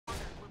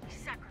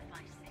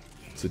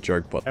It's a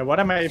joke, but... What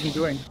am I even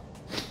doing?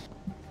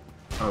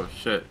 Oh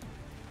shit.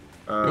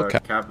 Okay.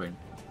 Capping.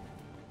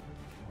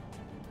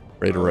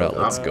 Raider out,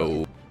 let's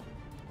go.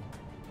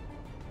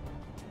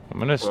 I'm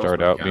gonna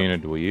start out being a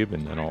dweeb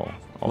and then I'll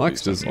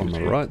Mike's just on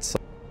the right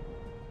side.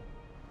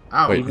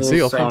 Ow, wait, is he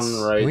offense?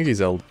 Right. I think he's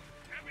L.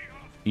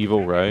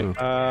 Evil, right?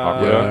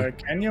 Yeah.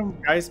 Can you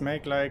guys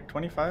make like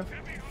 25?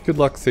 Good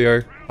luck,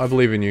 Theo. I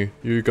believe in you.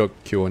 You got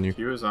Q on you.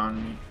 Q is on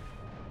me.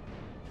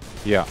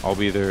 Yeah, I'll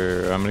be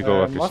there. I'm gonna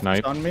go after Moth is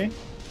snipe. on me.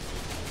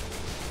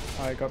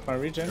 I got my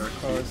regen.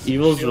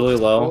 Evil's really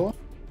low.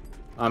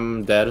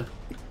 I'm dead.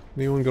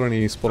 Anyone got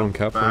any spot on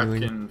cap or Back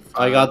anything? in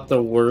I got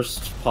the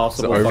worst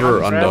possible. Is it over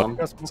or under?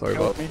 Just It's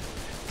over. me.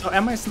 So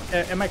am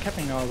I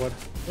capping now or what?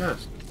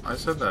 Yes, I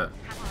said that.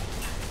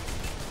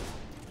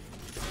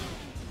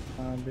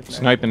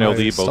 Snipe and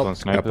LD, both on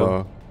snipe.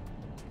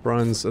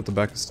 Brian's at the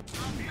back.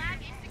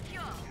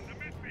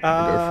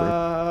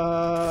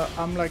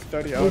 I'm like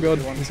 30 out. Oh god.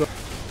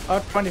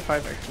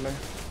 25 actually.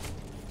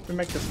 We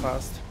make this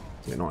fast.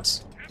 Yeah,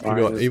 nice.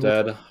 Brian is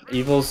dead.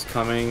 Evil's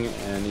coming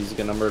and he's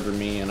gonna murder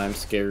me and I'm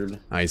scared.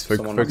 Ah, he's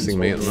focusing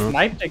me at the moment.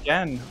 Sniped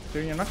again. Do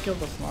you not kill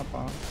the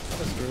sniper?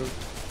 That is rude.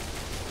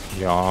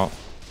 Yeah.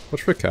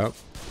 Watch for cap.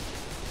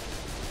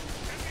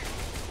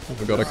 Oh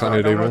my god, I can't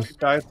hit Evil.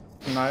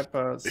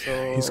 Sniper,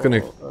 so He's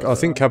gonna... I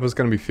think Kappa's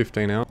gonna be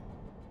 15 out.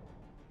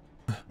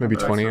 Maybe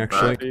 20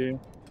 actually.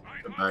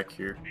 Back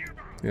here.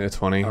 Yeah,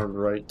 20.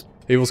 Alright.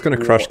 Evil's gonna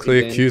crush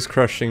clear. Q's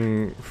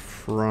crushing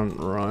front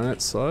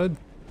right side.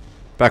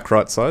 Back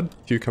right side.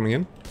 Q coming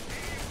in.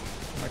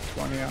 Like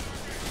 20 out.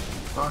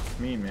 Fuck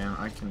me, man.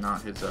 I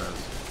cannot hit that.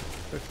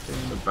 15.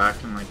 So back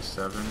in like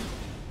 7.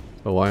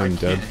 Oh, I am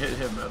dead. I can't hit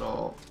him at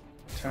all.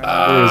 10.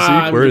 Where is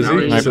he? Where is he?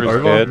 Is it Sniper's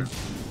over? dead.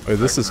 Oh,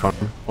 this is home.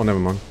 Oh, never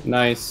mind.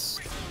 Nice.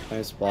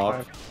 Nice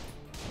block.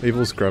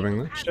 Evil's grabbing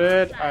that.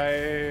 Shit, I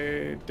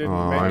didn't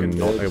Oh, make I'm it.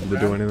 not able to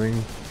do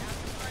anything.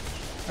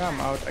 I'm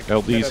out. I can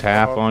LD's get it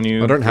half out. on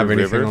you. I don't have Good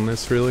anything river. on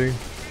this, really.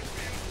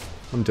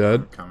 I'm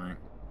dead. Coming.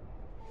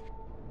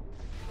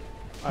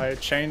 I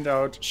chained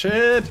out.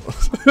 Shit!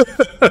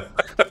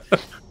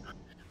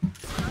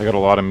 I got a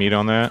lot of meat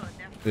on that.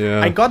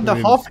 Yeah. I got the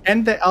mean, Hoff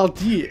and the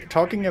LD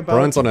talking about.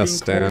 Brian's on our being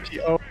stand.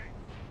 40.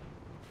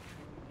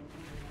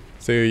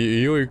 So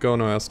you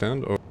going on our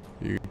stand or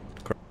you?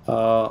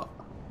 I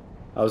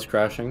was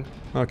crashing.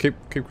 Oh, keep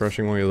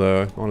crushing while you're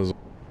there. On as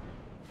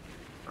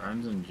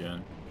Brian's in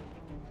gen.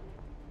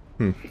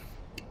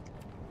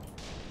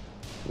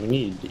 We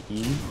need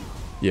E.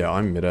 Yeah,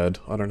 I'm mid-ed.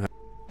 I don't have.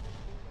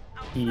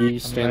 E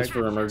stands like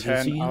for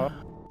emergency. 10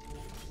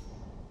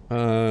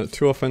 out.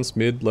 2 offense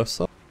mid left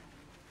side.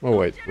 Oh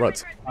wait, right.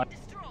 Side.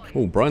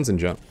 Oh, Brian's in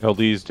jump.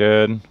 LD's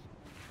dead.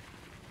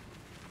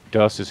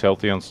 Dust is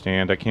healthy on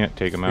stand. I can't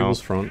take him Evil's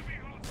out. front.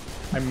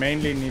 I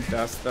mainly need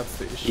dust. That's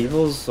the issue.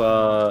 Evil's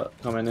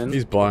coming in.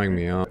 He's buying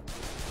me out.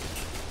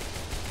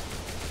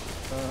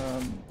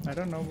 I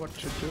don't know what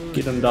to do.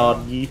 Get him, here.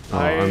 doggy. Oh,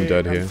 I'm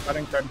dead here.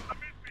 Starting to-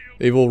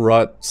 Evil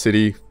right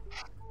city.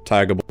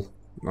 Taggable.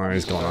 No,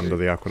 he's gone under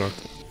the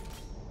aqueduct.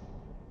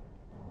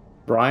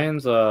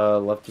 Brian's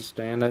left to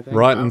stand, I think.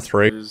 Right in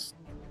 3.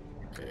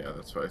 Okay, yeah,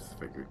 that's what I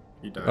figured.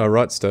 He died.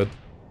 Right's dead.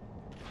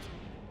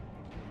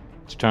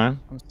 It's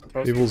time. I'm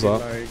supposed Evil's to be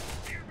up. like,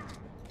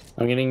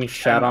 I'm getting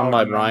shot on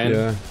by Brian.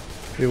 Yeah.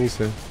 Evil's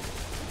here.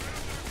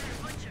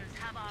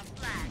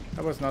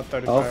 that was not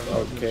 35.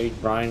 Oh, okay.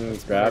 Brian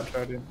was grabbed.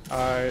 30.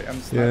 I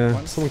am sniped Yeah.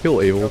 once. Someone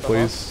kill Evil, Got the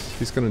please.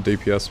 He's gonna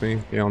DPS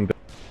me. Yeah, I'm dead.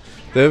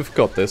 They've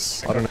got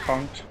this. I don't know.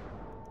 Punked.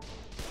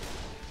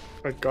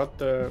 I got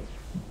the.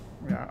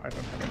 Yeah, I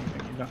don't have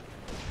anything either.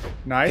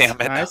 Nice,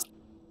 Damn it. nice.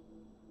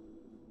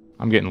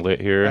 I'm getting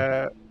lit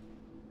here.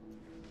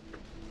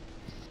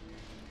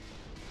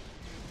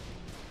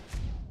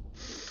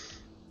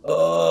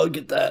 Oh,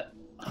 get that.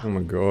 Oh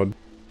my god.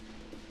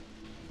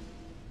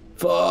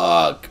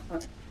 Fuck.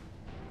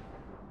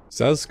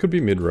 Saz could be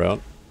mid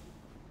route.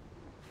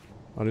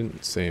 I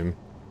didn't see him.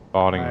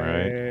 Botting,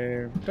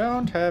 I right?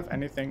 don't have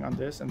anything on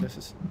this, and this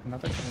is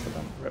another kill for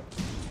them. Rip.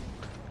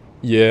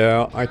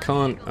 Yeah, I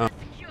can't.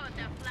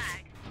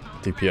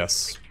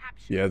 DPS.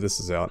 Yeah, this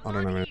is out. I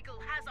don't know, man.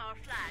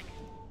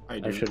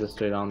 I should have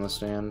stayed on the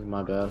stand.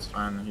 My bad.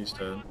 Fine, he's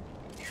dead.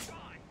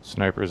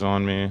 Sniper's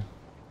on me.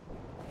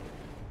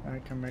 I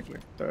can make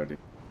like 30.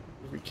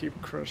 We keep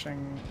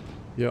crushing.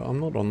 Yeah, I'm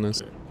not on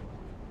this.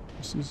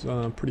 This is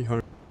pretty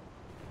home.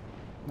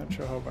 Not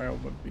sure how viable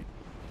would be.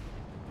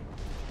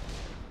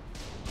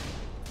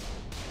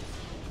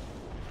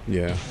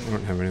 Yeah, I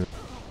don't have anything.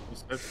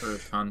 He's dead for a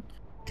ton.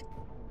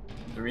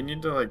 Do we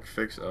need to like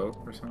fix O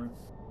or something?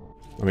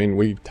 I mean,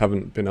 we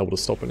haven't been able to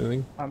stop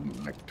anything. I'm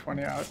like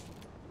 20 out.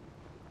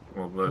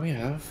 Well, What do but we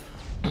have?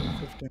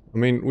 15. I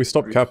mean, we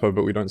stopped Kappa,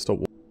 but we don't stop.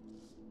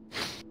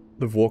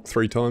 They've walked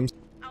 3 times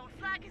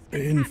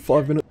in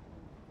 5 minutes.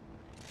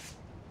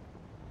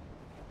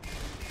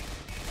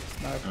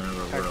 Snipe.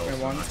 where Attacked else me am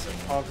I once. sitting?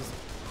 Obviously.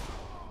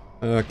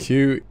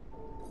 Q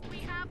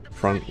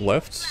front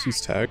left. He's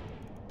tagged.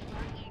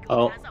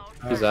 Oh,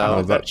 he's Oh,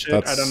 out. that, shit, I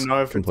that's don't know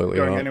if it's completely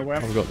going out. anywhere.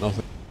 I've got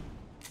nothing.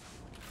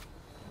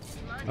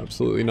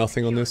 Absolutely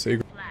nothing on this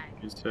eagle.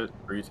 He's hit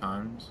 3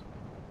 times.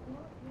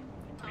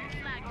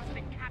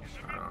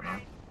 I don't know.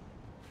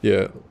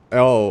 Yeah.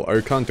 Oh,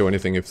 I can't do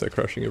anything if they're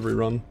crashing every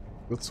run.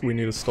 That's we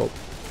need to stop.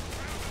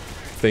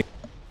 Thing.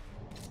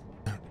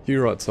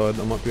 You right side.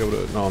 I might be able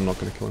to. No, I'm not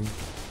going to kill him.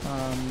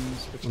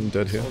 I'm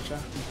dead here. Soldier.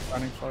 I'm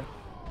running for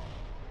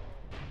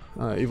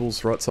it.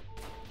 Evil's right side.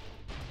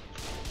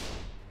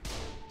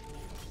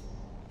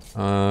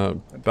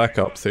 Back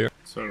up there.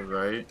 So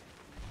right.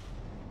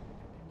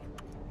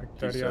 Like He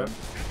 30 out. said.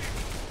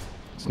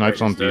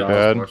 Snipes on He's dead.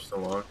 D-pad. Watch the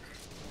walk.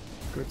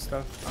 Good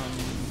stuff.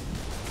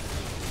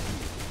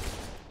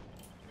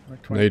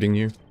 Like 20. Nading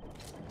you.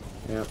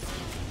 Yep.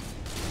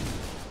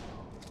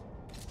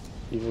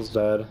 Evil's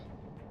dead.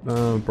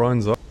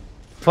 Brian's up.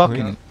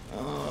 Fucking.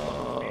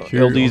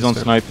 Q LD's on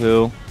step. Snipe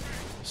Hill.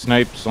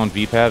 Snipes on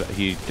V-pad.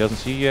 He doesn't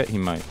see yet. He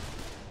might.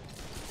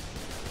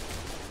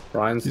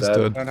 Brian's He's dead.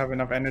 dead. Don't have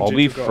enough energy I'll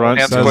be to go front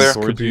out. Hands clear.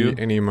 Could towards be you.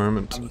 any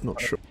moment. Not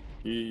sure.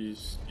 He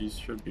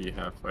should be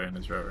halfway in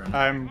his right now.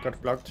 I'm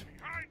got blocked.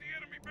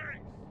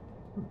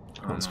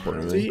 I don't know spot where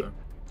him. it is, See? though.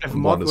 If I'm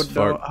Mod blind as would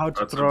know fuck. how to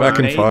That's throw back a in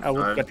grenade, five. I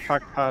would get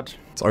fucked hard.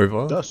 It's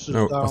over. Dust is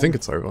No, I down. think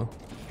it's over.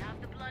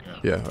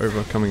 Yeah,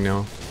 over. Coming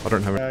now. I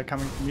don't have it.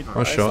 Coming to meet Nice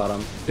Bryce. shot. Got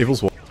him.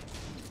 Evil's wall.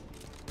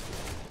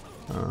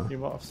 He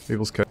was.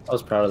 Evil's K. I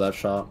was proud of that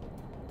shot.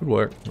 Good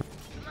work.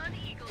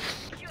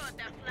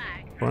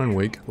 Brian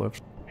weak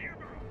left.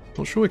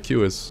 Not sure where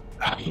Q is.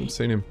 Haven't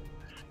seen him.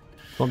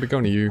 Might be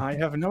going to you. I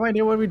have no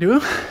idea what we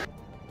do,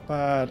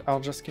 but I'll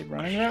just keep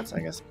running rats, I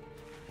guess.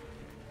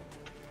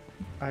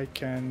 I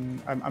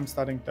can. I'm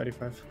starting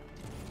 35.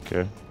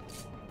 Okay.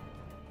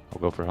 I'll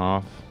go for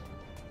half.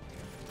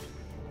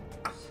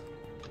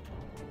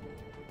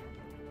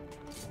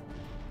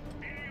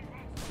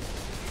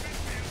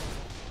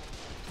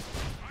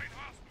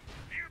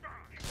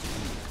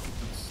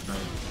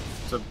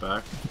 It's a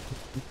back.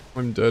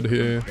 I'm dead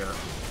here. Yeah.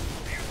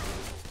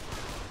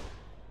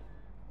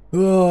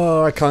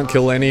 Oh, I can't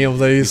kill any of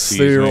these. He's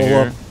They're easy all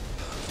here. up.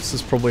 This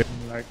is probably.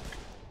 Like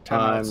 10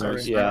 minutes, I'm-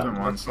 sorry. yeah. Him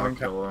once, I'll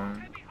kill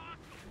him.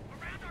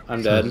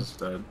 I'm dead. He's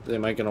dead. They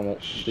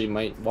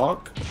might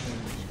walk.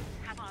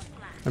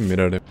 I'm mid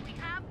at him.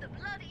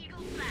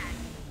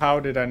 How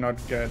did I not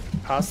get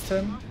past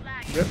him?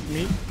 Rip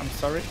me. I'm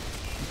sorry.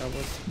 That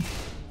was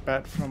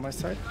bad from my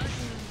side.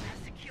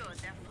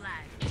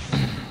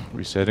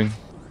 Resetting.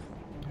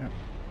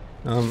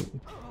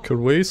 Could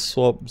we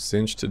swap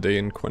Zinch to D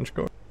and Quench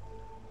go?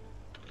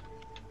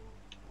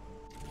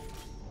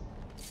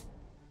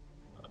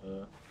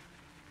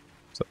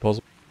 Is that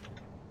possible?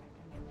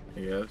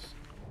 Yes.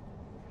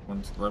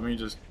 Let me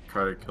just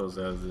try to kill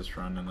Zaz this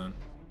run and then.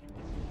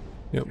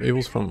 Yep,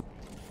 Evil's from.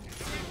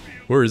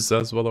 Where is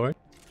Zaz, by the way?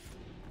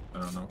 I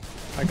don't know.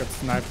 I got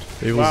sniped.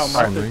 Evil's Wow,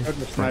 Mark on me. is good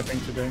with sniping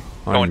today.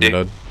 I'm Going D.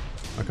 dead.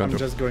 I can't I'm do it.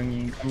 just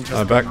going. I'm just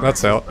Back, going-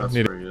 that's out. That's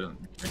Need where you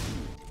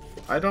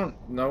I don't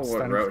know what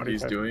Standing route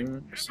he's 45.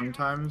 doing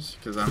sometimes,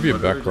 because I'm Could be a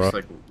literally back just route.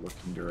 like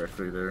looking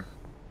directly there.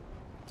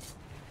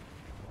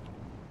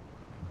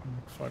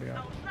 40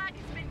 out.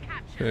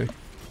 Okay.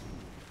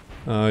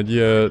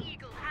 Yeah.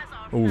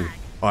 Ooh,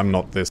 I'm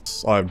not this.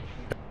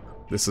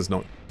 This is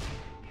not.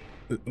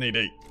 Need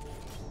 8.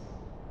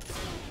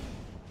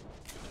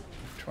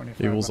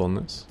 25. Evil's on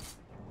this.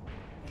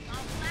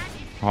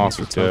 Half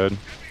is dead.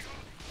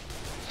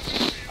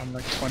 I'm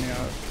like 20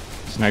 out.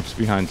 Snipes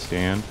behind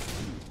stand.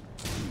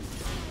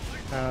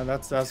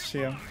 That's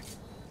here.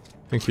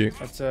 Thank you.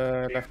 That's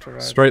left to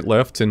right. Straight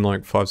left in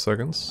like 5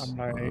 seconds. I'm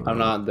like I'm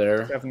not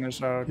there.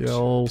 7-ish out. Yeah,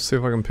 I'll see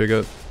if I can pick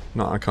it.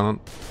 No, I can't.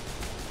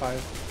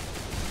 5.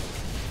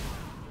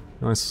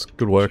 Nice,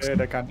 good work. Shit,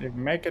 I can't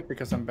even make it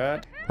because I'm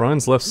bad.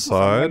 Brian's left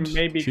side. Someone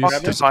maybe Q's grab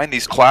Must it. design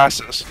these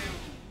classes.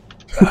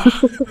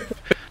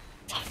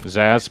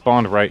 Zaz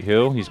spawned right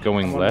hill. He's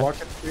going Someone left.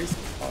 walk it, please.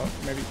 Or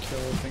maybe kill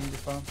the thing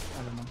before.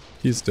 I don't know.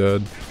 He's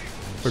dead.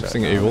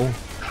 Focusing Set. Evil.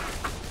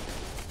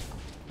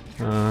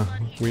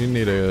 We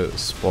need a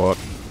spot.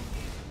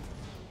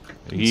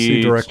 See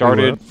He directly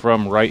started left.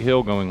 from right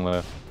hill going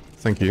left.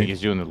 Thank I think you.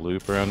 he's doing the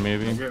loop around Can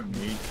maybe. get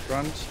me.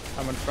 Front.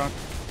 I'm in front.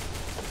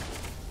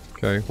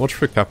 Okay, watch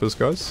for Kappas,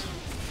 guys.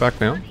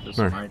 Back now? This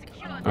No, mic.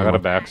 I got a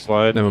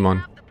backslide. never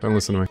mind. Don't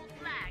listen to me.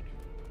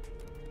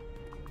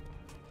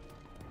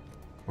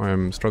 I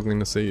am struggling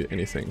to see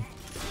anything.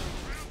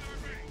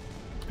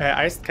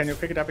 Ice, can you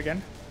pick it up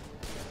again?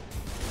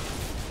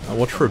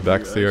 Watch for a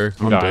back, Theo.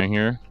 I'm I'm dying dead.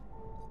 here.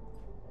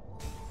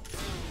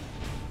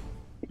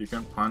 You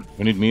can punt.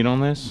 We need meat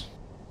on this.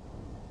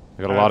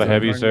 I got a lot of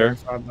heavies there.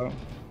 I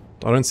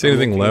don't see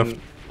anything left.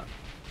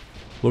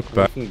 Look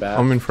back. Looking back.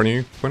 I'm in front of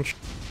you, Quench.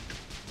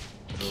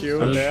 Q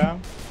Punch. there.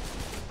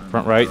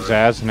 Front right,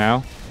 Zaz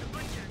now.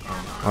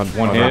 On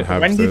one I don't hit.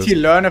 have When did this. he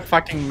learn a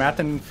fucking mat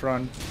in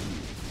front?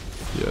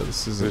 Yeah,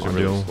 this is These are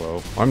really ideal.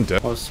 slow. I'm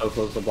dead. I was so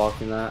close to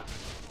blocking that.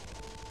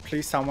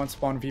 Please someone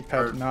spawn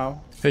VPAD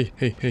now. Hey,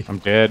 hey, hey. I'm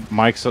dead.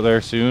 Mike's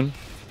there soon.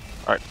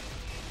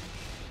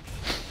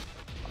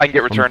 I can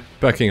get return.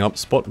 Backing up.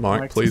 Spot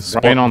Mike, Mike's please. is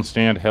Spot. Ryan on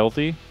stand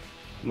healthy.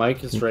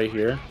 Mike is right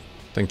here.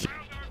 Thank you.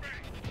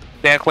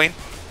 Stand clean.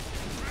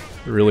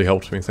 It really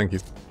helped me, thank you.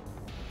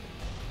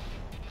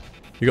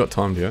 You got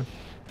timed, yeah?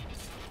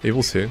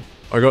 Evil's here.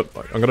 I'm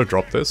gonna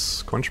drop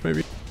this. Quench,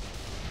 maybe?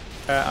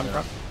 I'm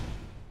front.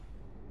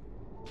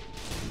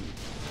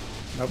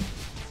 Nope.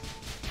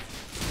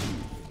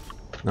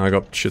 No, I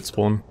got shit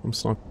spawn. I'm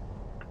sorry.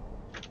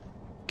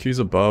 Q's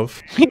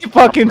above. He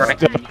fucking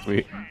stuck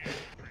me.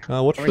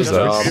 Watch for Can we just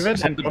retrieve Zaz.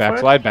 it and go for it?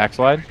 Backslide,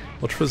 backslide.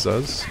 Watch for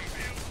Zaz.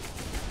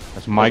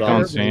 That's Mike Hold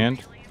on. on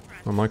sand.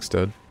 Oh, Mike's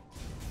dead.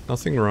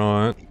 Nothing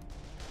right.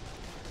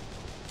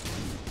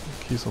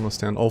 Q's on the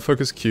stand. I'll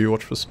focus Q,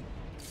 watch for...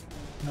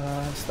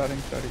 Starting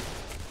 30.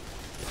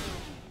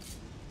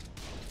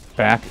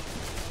 Back.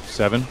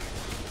 7.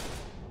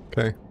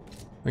 Okay.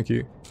 Thank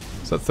you.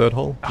 Is that third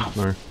hole?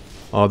 No.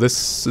 Oh,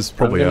 this is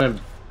probably out.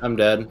 I'm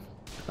dead.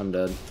 I'm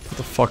dead. What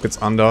the fuck,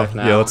 it's under? Back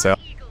now. Yeah, that's out.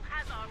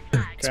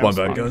 It's Okay, my I'm bad,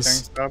 spawning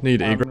guys. things up.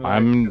 Need egress.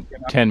 I'm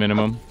 10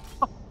 minimum.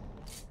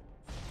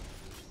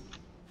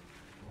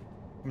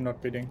 I'm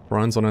not beating.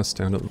 Brian's on our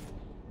stand at the...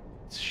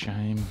 It's a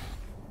shame.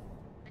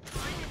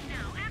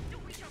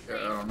 Yeah, I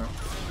don't know.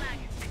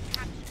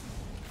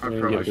 I I'm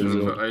gonna probably get should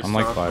busy. have iced I'm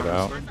like off, 5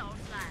 out. honestly.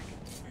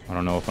 I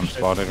don't know if I'm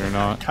spotted or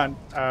not. Can't,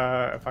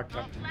 fucked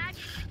up.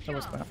 That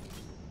was bad.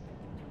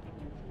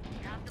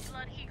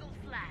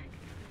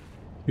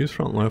 Use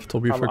front left,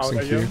 I'll be I'm focusing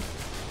out Q. again.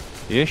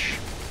 Ish.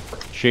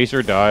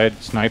 Chaser died.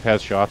 Snipe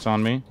has shots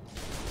on me.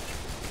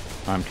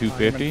 I'm I'm in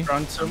 250.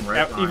 front, so I'm right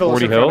yeah, behind Evil's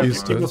 40 in front of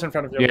health. you. Evil's in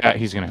front of you. Yeah,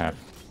 he's gonna have.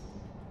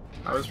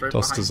 I was right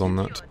Dust behind is on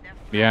you. that.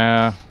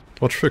 Yeah.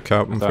 Watch for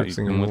Cap, I'm Thought you'd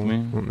focusing come him with all.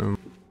 me. Oh, no.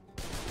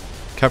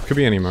 Cap could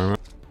be any moment.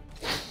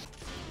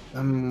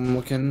 I'm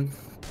looking.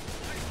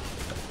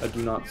 I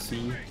do not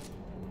see.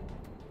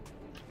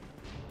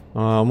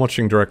 I'm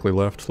watching directly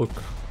left. Look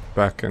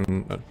back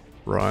and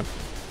right.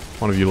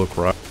 One of you look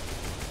right.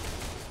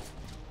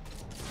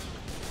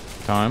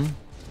 Time.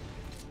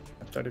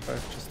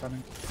 35, just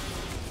starting.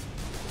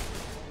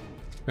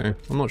 Okay,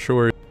 I'm not sure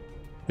where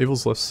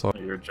Evil's left side.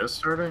 You're just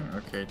starting?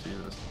 Okay,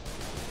 Jesus.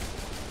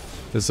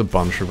 There's a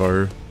bunch of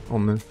O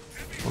on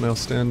our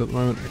stand at the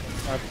moment.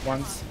 At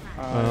once.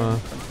 Continue.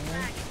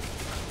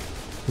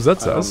 Was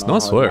that I don't Zaz? know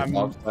Nice how work. to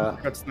block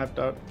that. Got snapped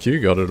out. Q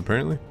got it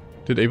apparently.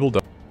 Did Evil die?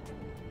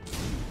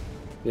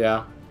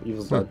 Yeah,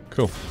 Evil's Oh, dead.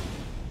 cool.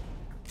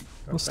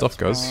 Got Nice stuff,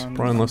 that guys. spawn.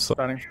 Brian I'm left side.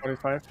 Starting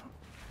 45.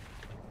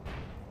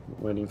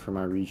 Waiting for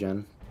my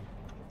regen.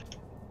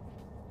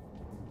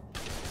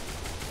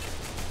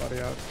 Body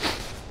out.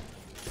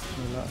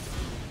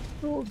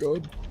 Oh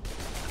god.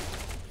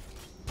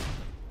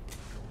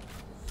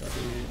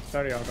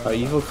 30 out.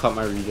 Evil cut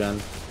my regen.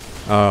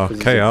 'cause he's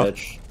K a out.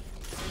 bitch.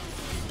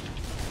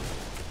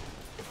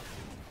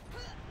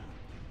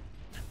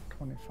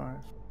 25.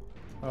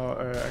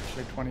 Oh,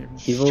 actually 20 even.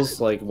 Evil's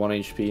like 1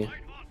 HP. Is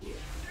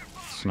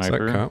that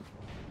Sniper. Cap?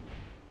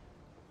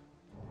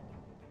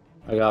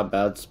 I got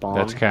bad spawn.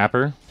 That's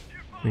Capper.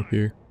 Thank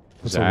you.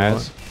 That's Zaz.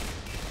 alright.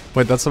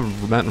 Wait, that's a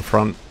mat in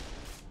front.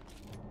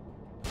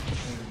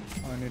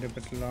 I need a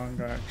bit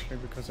longer actually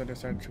because I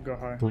decided to go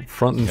high.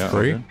 Front and Yeah,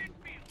 3. okay.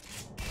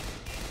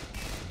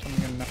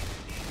 Coming in now.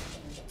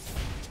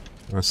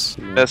 Nice.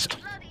 Missed.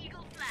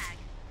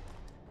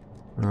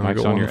 We Mike's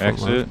got on one your front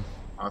left. exit.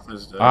 Off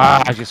is dead.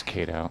 Ah, I just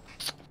K'd out.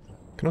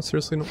 Can I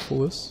seriously not pull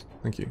this?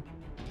 Thank you.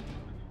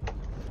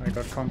 I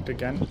got conked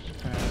again.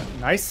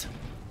 Nice.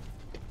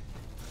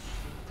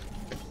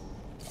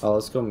 Oh,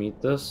 let's go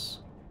meet this.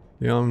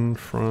 Yeah, I'm in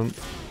front.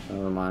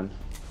 Never mind.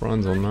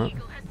 Brian's on that.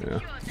 Yeah.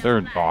 Their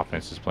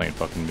offense is playing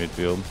fucking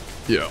midfield.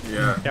 Yeah.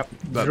 Yeah. Yep.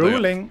 That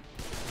Drooling.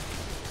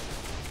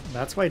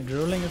 That's why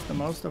drooling is the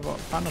most of all,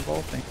 fun of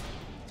all things.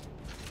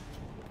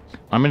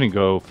 I'm gonna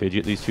go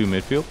fidget these two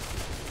midfield.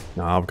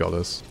 Nah, I've got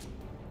this.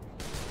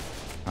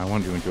 I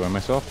want to enjoy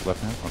myself.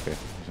 Left hand. Okay,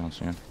 he's on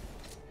sand.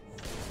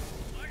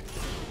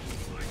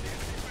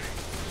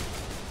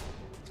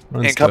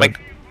 Brian's Incoming.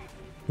 dead.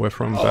 We're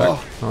from back.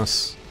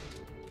 Nice.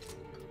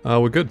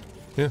 We're good.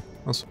 Yeah,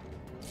 nice.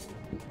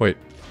 Wait,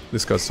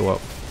 this guy's still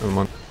up. Never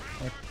mind.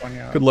 Like 20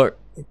 out. Good luck.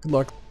 Good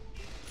luck.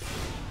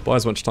 Buy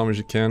as much time as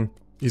you can.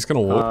 He's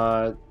gonna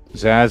walk.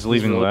 Zaz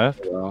leaving really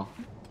left. well.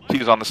 He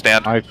was on the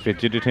stand. I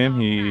fidgeted him.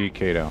 He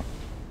K'd out.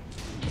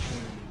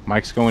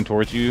 Mike's going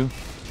towards you.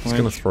 He's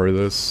gonna throw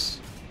this.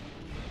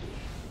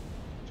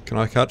 Can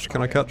I catch?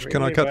 Can I catch?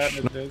 Can I Really catch?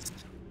 bad at this.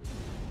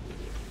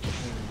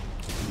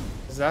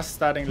 Zaz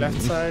starting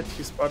left side.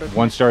 He spotted.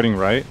 One starting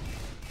right.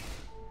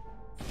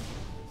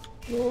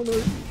 We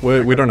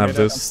don't have Wait,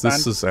 this. I'm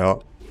This is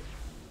out.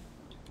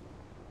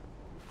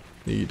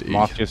 Need E.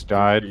 Moth just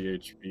died. 30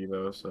 HP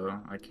though, so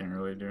I can't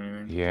really do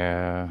anything.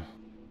 Yeah.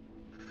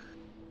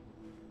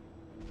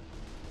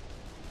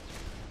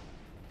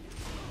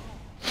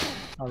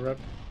 I'll rip.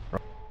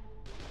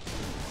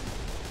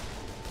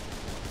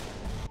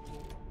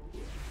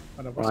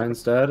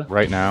 Ryan's dead.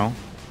 Right now.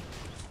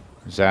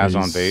 Zaz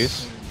on He's-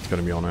 base. He's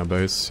gonna be on our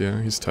base.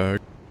 Yeah, he's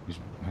tagged. He's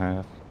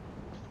half.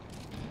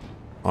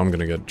 I'm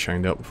gonna get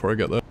chained out before I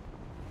get there.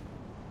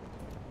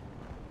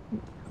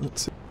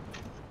 Let's see.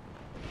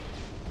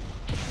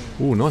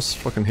 Ooh, nice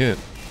fucking hit.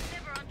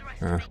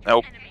 Ah,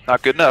 Nope.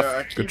 Not good enough. Yeah,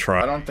 actually, Good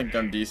try. I don't think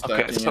I'm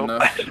destacking so-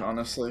 enough,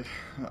 honestly.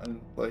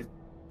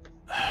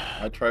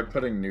 I try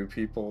putting new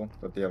people,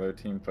 but the other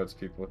team puts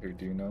people who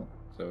do know.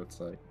 So it's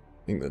like...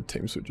 I think the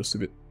teams were just a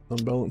bit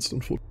unbalanced,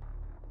 unfortunately.